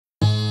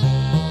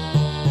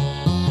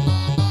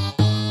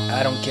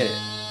get it.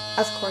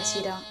 Of course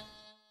you don't.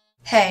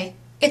 Hey,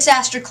 it's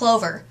Astrid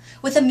Clover,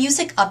 with a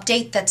music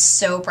update that's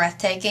so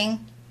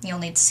breathtaking, you'll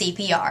need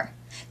CPR.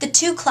 The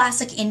two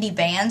classic indie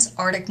bands,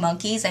 Arctic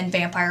Monkeys and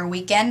Vampire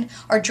Weekend,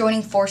 are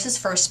joining forces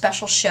for a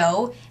special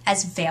show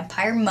as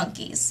Vampire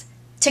Monkeys.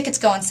 Tickets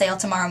go on sale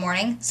tomorrow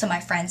morning, so my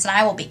friends and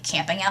I will be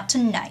camping out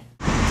tonight.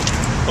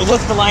 Oh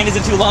look, the line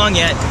isn't too long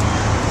yet.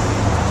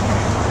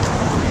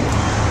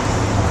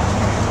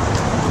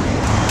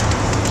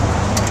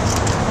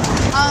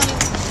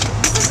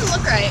 This doesn't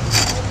look right.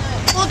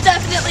 We'll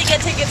definitely get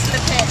tickets in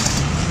the pit.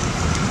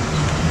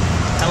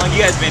 How long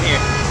you guys been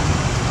here?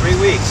 3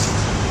 weeks.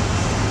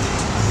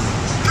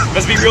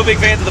 Must be real big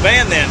fans of the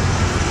band then.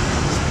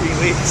 3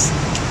 weeks.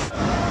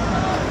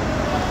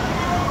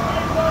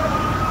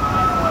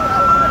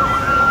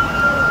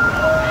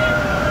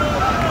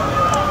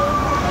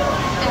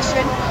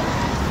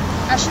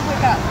 Astrid,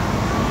 wake up.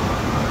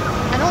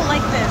 I don't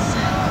like this.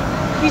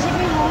 Can you take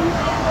me home?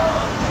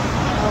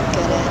 I'll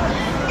get it.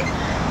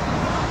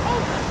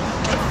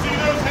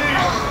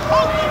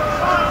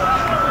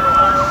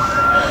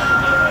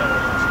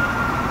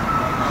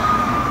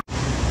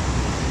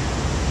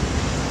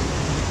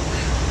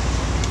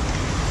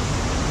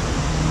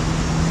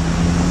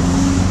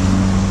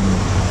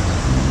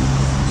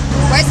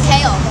 Where's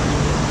Kale?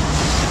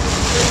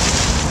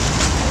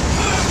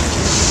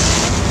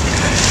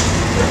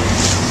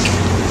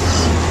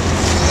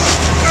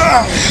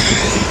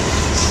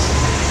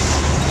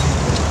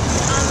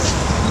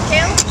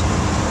 Kale,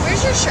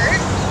 where's your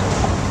shirt?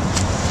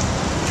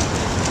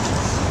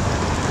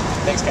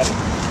 Thanks, Kevin.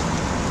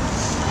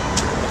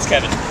 It's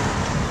Kevin.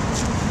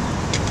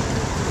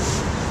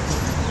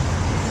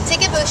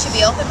 Ticket booth should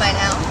be open by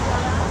now.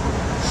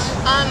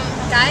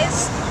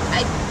 Guys,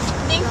 I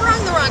think we're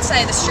on the wrong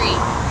side of the street.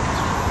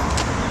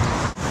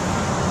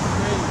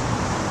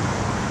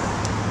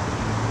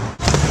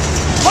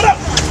 Hold up!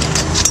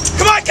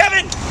 Come on,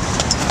 Kevin!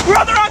 We're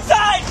on the wrong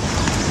side!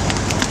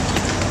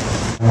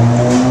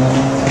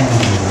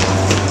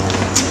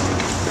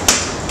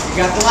 You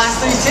got the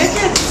last 3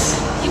 tickets!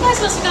 You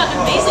guys must have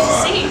gotten amazing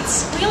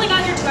seats. We only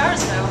got here 2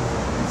 hours ago.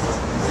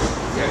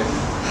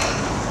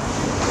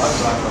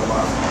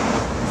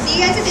 See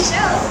you guys at the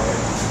show.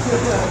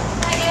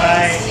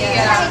 Bye.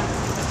 Yeah.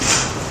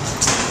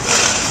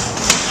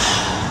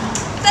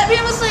 That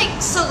band was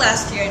like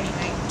Celeste here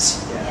anyway.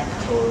 Yeah,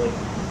 totally.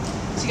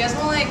 Do you guys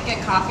want to like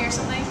get coffee or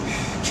something?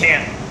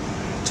 Can't.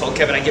 Told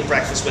Kevin I'd get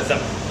breakfast with him.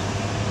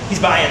 He's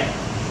buying.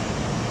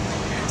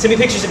 Send me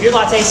pictures of your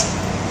lattes.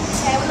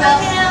 Okay, we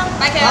will.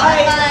 Bye, Kale.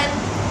 Bye. Have fun.